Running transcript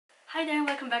Hi there,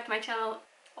 welcome back to my channel,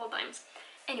 all times.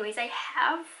 Anyways, I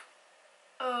have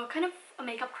a kind of a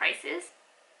makeup crisis.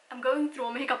 I'm going through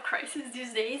a makeup crisis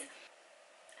these days.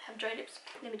 I have dry lips.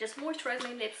 Let me just moisturize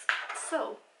my lips.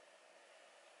 So,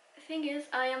 the thing is,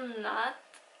 I am not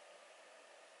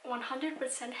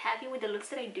 100% happy with the looks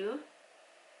that I do.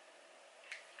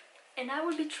 And I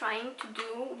will be trying to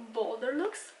do bolder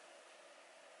looks.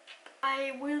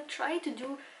 I will try to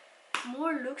do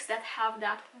more looks that have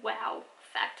that wow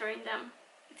factor in them,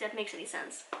 if that makes any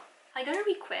sense. I got a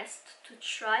request to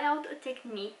try out a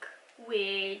technique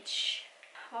which,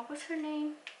 what was her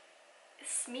name?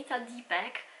 Smitha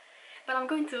Deepak, but I'm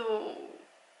going to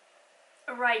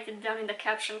write it down in the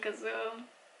caption because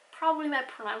probably my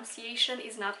pronunciation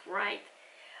is not right.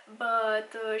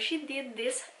 But she did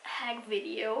this hack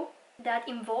video that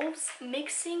involves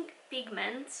mixing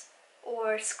pigments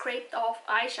or scraped off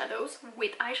eyeshadows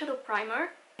with eyeshadow primer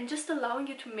and just allowing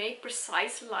you to make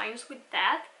precise lines with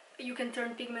that. You can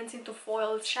turn pigments into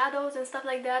foiled shadows and stuff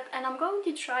like that, and I'm going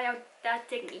to try out that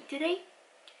technique today.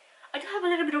 I do have a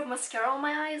little bit of mascara on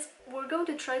my eyes. We're going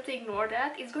to try to ignore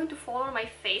that. It's going to fall on my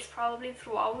face probably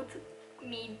throughout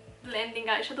me blending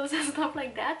eyeshadows and stuff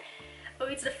like that. Oh,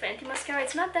 it's the Fenty mascara.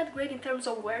 It's not that great in terms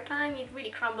of wear time. It really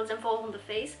crumbles and falls on the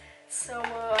face. So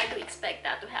I do expect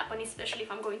that to happen, especially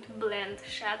if I'm going to blend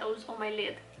shadows on my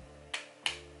lid.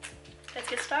 Let's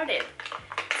get started.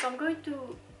 So I'm going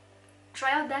to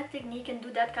try out that technique and do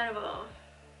that kind of a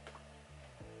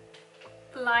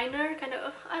liner, kind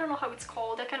of, I don't know how it's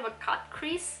called, that kind of a cut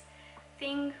crease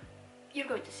thing. You're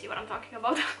going to see what I'm talking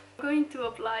about. I'm going to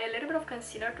apply a little bit of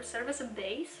concealer to serve as a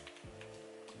base.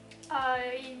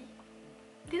 I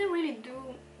didn't really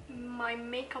do my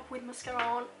makeup with mascara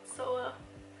on, so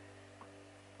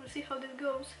we'll see how this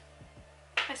goes.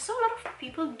 I saw a lot of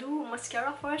people do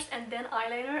mascara first and then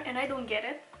eyeliner, and I don't get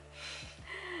it.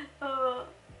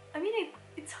 I mean,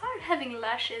 it's hard having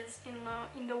lashes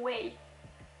in the way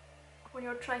when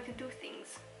you're trying to do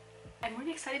things. I'm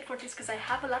really excited for this because I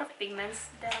have a lot of pigments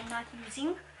that I'm not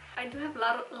using. I do have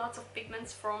lots of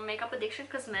pigments from Makeup Addiction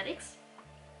Cosmetics.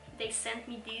 They sent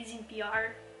me these in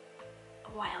PR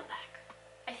a while back.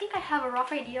 I think I have a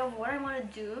rough idea of what I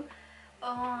want to do.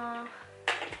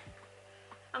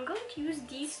 I'm going to use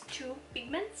these two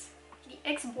pigments, the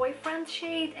Ex-Boyfriend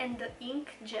shade and the Ink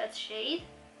Jet shade,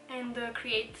 and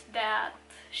create that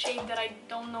shade that I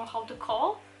don't know how to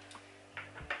call.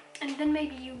 And then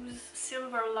maybe use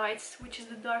Silver Lights, which is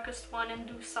the darkest one, and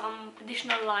do some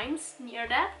additional lines near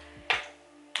that.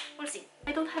 We'll see.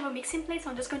 I don't have a mixing plate,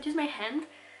 so I'm just going to use my hand.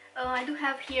 I do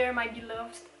have here my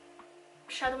beloved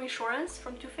Shadow Insurance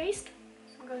from Too Faced.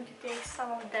 So I'm going to take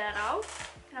some of that out.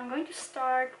 And I'm going to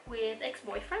start with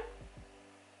Ex-Boyfriend.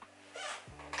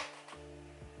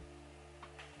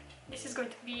 This is going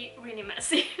to be really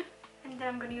messy. And then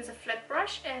I'm going to use a flat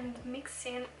brush and mix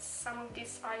in some of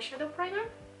this eyeshadow primer.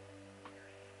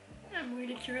 I'm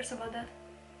really curious about that.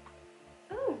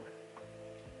 Oh,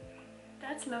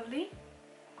 that's lovely.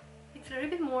 It's a little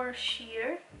bit more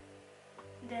sheer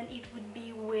than it would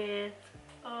be with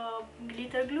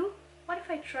glitter glue. What if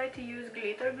I try to use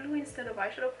glitter glue instead of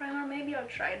eyeshadow primer? Maybe I'll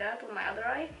try that on my other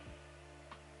eye.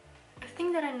 The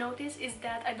thing that I notice is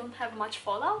that I don't have much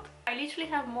fallout. I literally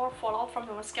have more fallout from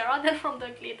the mascara than from the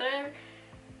glitter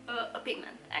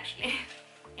pigment, actually.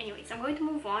 Anyways, I'm going to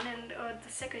move on, and the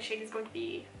second shade is going to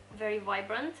be very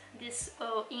vibrant. This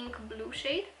ink blue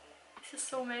shade. This is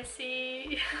so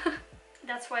messy.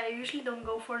 That's why I usually don't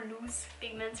go for loose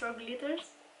pigments or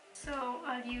glitters. So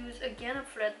I'll use again a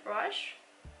flat brush.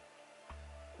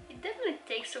 It definitely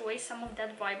takes away some of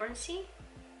that vibrancy.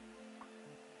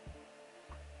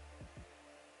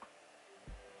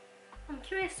 I'm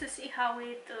curious to see how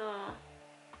it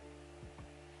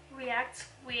reacts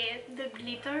with the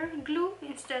glitter glue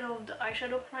instead of the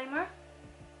eyeshadow primer.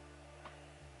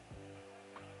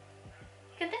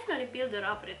 You can definitely build it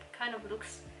up, but it kind of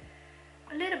looks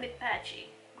a little bit patchy.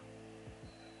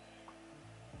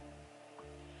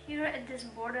 Here at this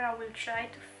border I will try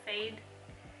to fade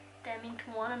them into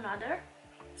one another.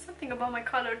 Something about my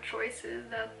color choices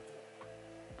that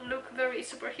look very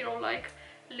superhero-like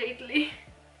lately.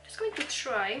 Just going to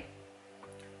try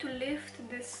to lift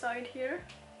this side here.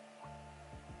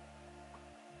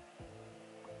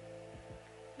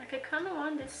 Like, I kind of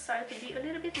want this side to be a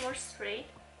little bit more straight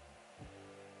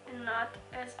and not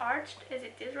as arched as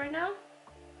it is right now.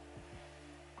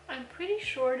 I'm pretty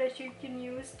sure that you can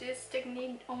use this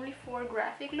technique only for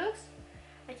graphic looks.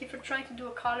 Like if you're trying to do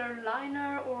a color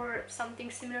liner or something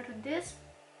similar to this.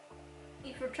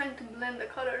 If you're trying to blend the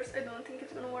colors, I don't think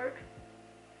it's gonna work.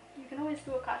 You can always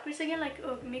do a cut crease again, like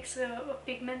mix a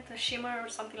pigment, a shimmer or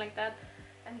something like that,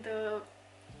 and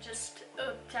just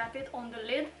tap it on the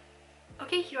lid.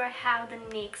 Okay, here I have the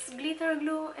NYX glitter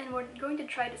glue, and we're going to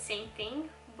try the same thing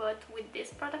but with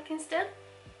this product instead.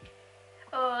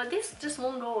 This just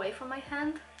won't go away from my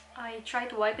hand. I tried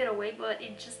to wipe it away but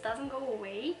it just doesn't go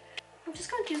away. I'm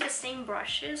just going to use the same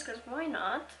brushes because why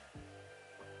not,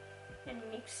 and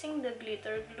mixing the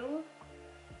glitter glue.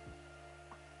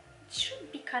 It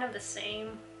should be kind of the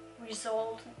same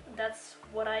result, that's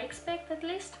what I expect at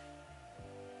least.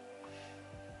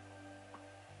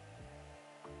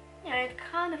 Yeah, it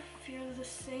kind of feels the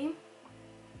same.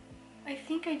 I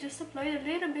think I just applied a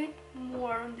little bit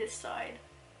more on this side.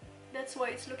 That's why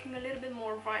it's looking a little bit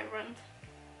more vibrant.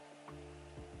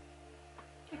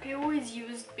 Okay, I always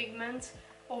use pigments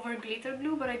over glitter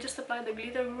glue, but I just applied the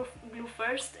glitter glue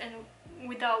first and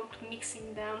without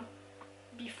mixing them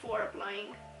before applying.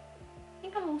 I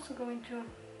think I'm also going to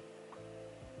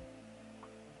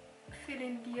fill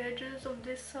in the edges of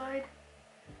this side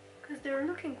because they're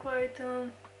looking quite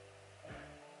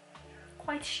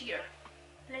sheer.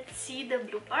 Let's see the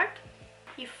blue part.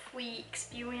 If we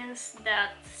experience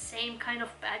that same kind of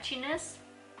patchiness.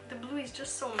 The blue is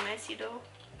just so messy though.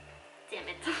 Damn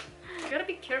it. You gotta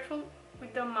be careful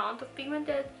with the amount of pigment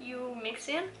that you mix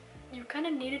in. You kind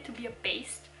of need it to be a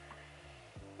paste.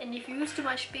 And if you use too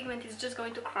much pigment, it's just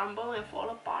going to crumble and fall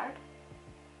apart.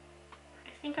 I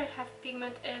think I have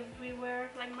pigment everywhere.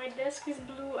 Like my desk is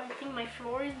blue, I think my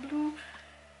floor is blue.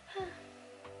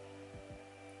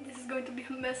 This is going to be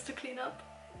a mess to clean up.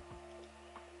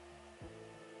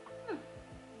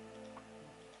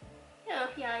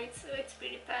 Yeah, it's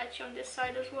pretty patchy on this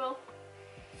side as well.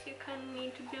 So you kind of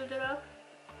need to build it up.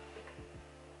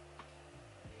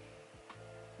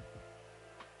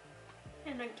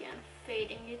 And again,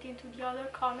 fading it into the other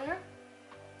color.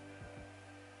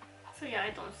 So yeah,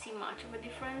 I don't see much of a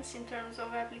difference in terms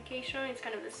of application. It's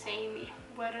kind of the same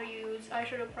whether you use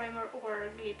eyeshadow primer or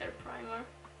glitter primer.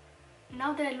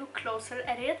 Now that I look closer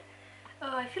at it,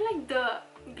 I feel like the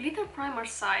glitter primer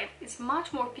side is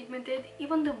much more pigmented.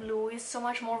 Even the blue is so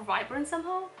much more vibrant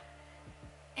somehow.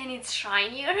 And it's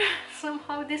shinier.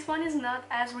 Somehow this one is not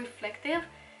as reflective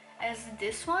as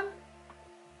this one.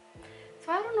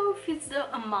 So I don't know if it's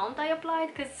the amount I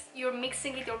applied, because you're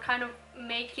mixing it, you're kind of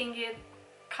making it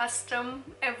custom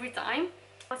every time.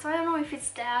 So I don't know if it's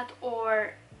that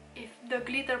or if the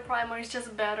glitter primer is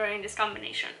just better in this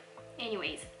combination.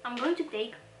 Anyways, I'm going to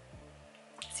take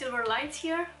Silver Lights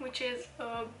here, which is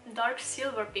a dark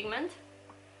silver pigment.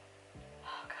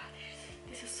 Oh god,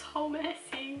 this is so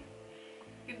messy.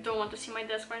 You don't want to see my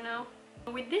desk right now.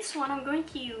 With this one, I'm going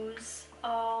to use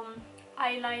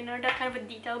eyeliner, that kind of a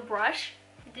detail brush.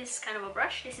 This kind of a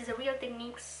brush. This is a Real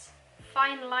Techniques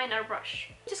fine liner brush.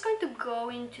 I'm just going to go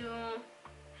into...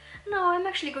 No, I'm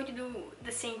actually going to do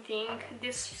the same thing.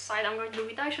 This side I'm going to do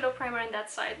with eyeshadow primer and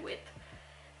that side with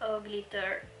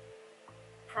glitter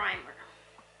primer.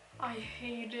 I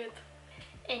hate it.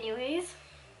 Anyways,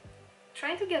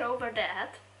 trying to get over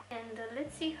that, and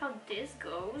let's see how this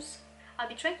goes. I'll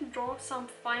be trying to draw some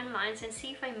fine lines and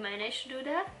see if I manage to do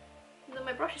that. Though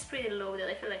my brush is pretty loaded,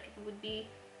 I feel like it would be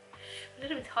a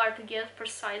little bit hard to get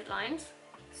precise lines.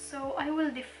 So I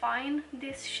will define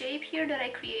this shape here that I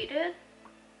created.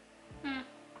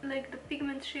 Like the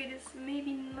pigment shade is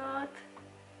maybe not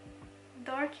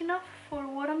dark enough for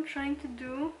what I'm trying to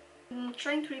do. I'm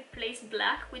trying to replace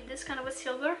black with this kind of a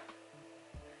silver.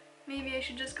 Maybe I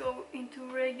should just go into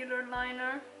regular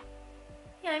liner.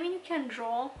 Yeah, I mean, you can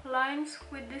draw lines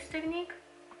with this technique.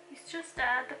 It's just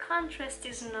that the contrast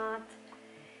is not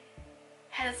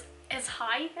as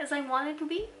high as I want it to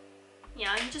be.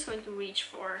 Yeah, I'm just going to reach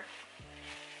for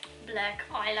black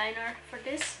eyeliner for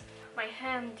this. My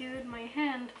hand, dude, my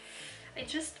hand. I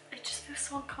just feel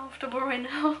so uncomfortable right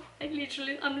now. I'm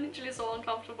literally so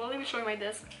uncomfortable. Let me show you my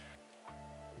desk.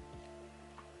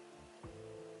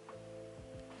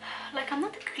 Like, I'm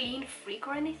not a clean freak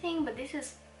or anything, but this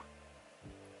is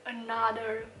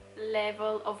another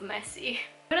level of messy.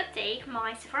 I'm gonna take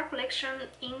my Sephora Collection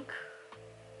ink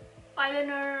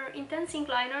eyeliner, intense ink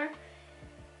liner.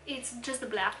 It's just the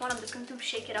black one. I'm just going to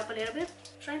shake it up a little bit,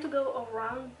 trying to go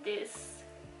around this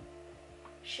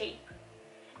shape.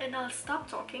 And I'll stop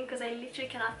talking because I literally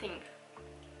cannot think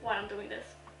while I'm doing this.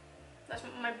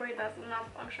 My brain does not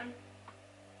function.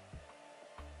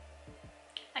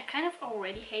 I kind of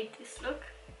already hate this look.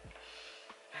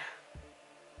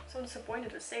 So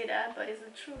disappointed to say that, but it's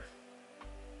the truth.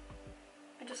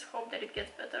 I just hope that it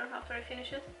gets better after I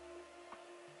finish it.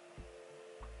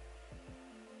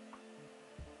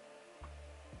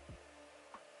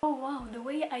 Oh wow, the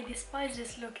way I despise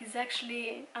this look is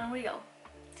actually unreal.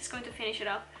 Just going to finish it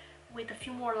up with a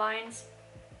few more lines.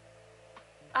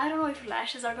 I don't know if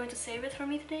lashes are going to save it for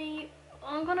me today.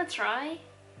 I'm gonna try.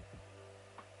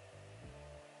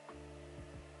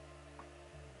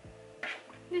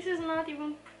 This is not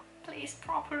even placed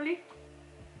properly.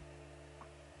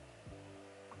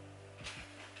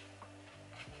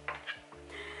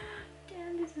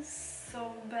 Damn, this is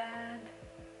so bad.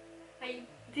 I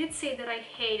did say that I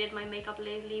hated my makeup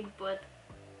lately, but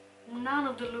none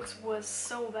of the looks was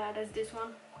so bad as this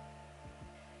one.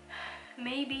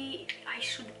 Maybe I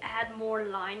should add more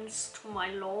lines to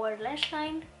my lower lash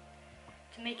line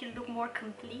to make it look more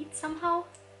complete somehow.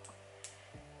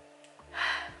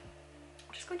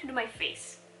 I'm just going to do my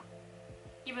face,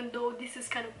 even though this is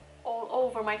kind of all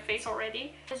over my face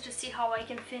already. Let's just see how I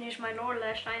can finish my lower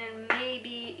lash line and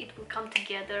maybe it will come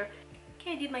together.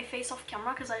 Okay, I did my face off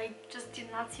camera because I just did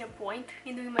not see a point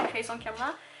in doing my face on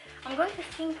camera. I'm going to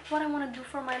think what I want to do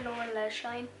for my lower lash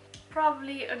line.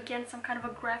 Probably again some kind of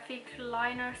a graphic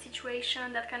liner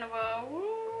situation, that kind of a...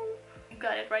 You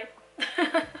got it, right?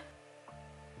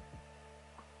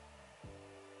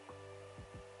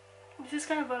 This is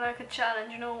kind of like a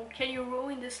challenge, you know, can you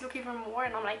ruin this look even more?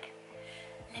 And I'm like,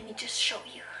 let me just show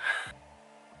you.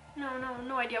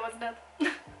 No idea what's that.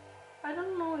 I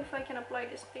don't know if I can apply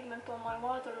this pigment on my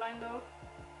waterline though.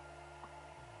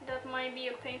 That might be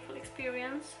a painful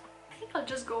experience. I think I'll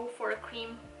just go for a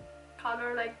cream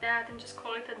color like that and just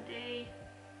call it a day.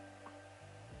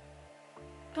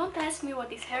 Don't ask me what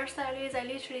this hairstyle is, I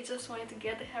literally just wanted to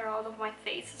get the hair out of my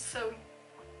face so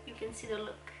you can see the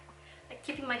look. Like,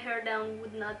 keeping my hair down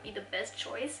would not be the best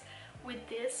choice with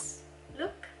this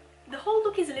look. The whole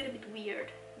look is a little bit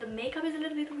weird. The makeup is a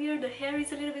little bit weird, the hair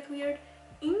is a little bit weird.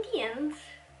 In the end,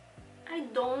 I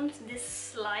don't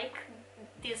dislike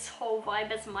this whole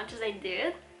vibe as much as I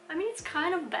did. I mean, it's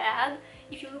kind of bad.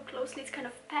 If you look closely, it's kind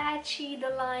of patchy, the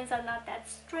lines are not that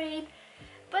straight,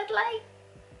 but like,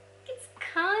 it's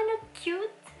kind of cute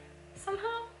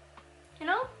somehow, you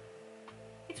know?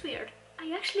 It's weird.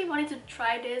 I actually wanted to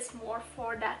try this more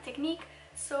for that technique,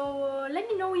 so let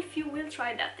me know if you will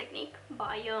try that technique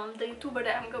by the YouTuber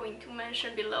that I'm going to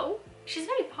mention below. She's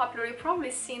very popular, you've probably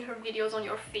seen her videos on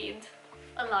your feed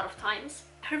a lot of times.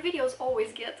 Her videos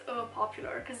always get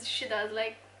popular because she does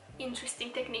like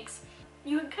interesting techniques.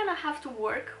 You kind of have to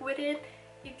work with it.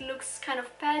 It looks kind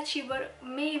of patchy, but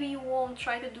maybe you won't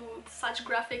try to do such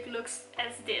graphic looks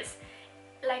as this.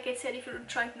 Like I said, if you're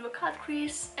trying to do a cut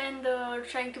crease and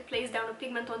trying to place down a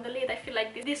pigment on the lid, I feel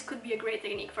like this could be a great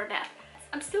technique for that.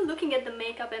 I'm still looking at the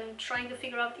makeup and trying to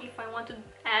figure out if I want to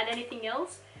add anything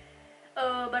else,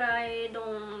 but I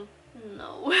don't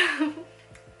know.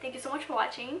 Thank you so much for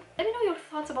watching. Let me know your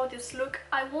thoughts about this look.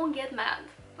 I won't get mad.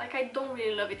 Like, I don't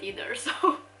really love it either,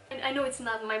 so... And I know it's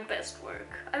not my best work.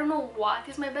 I don't know what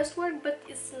is my best work, but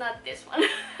it's not this one.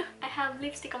 I have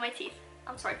lipstick on my teeth.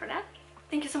 I'm sorry for that.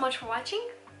 Thank you so much for watching.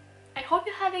 I hope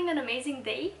you're having an amazing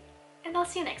day, and I'll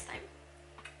see you next time.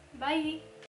 Bye!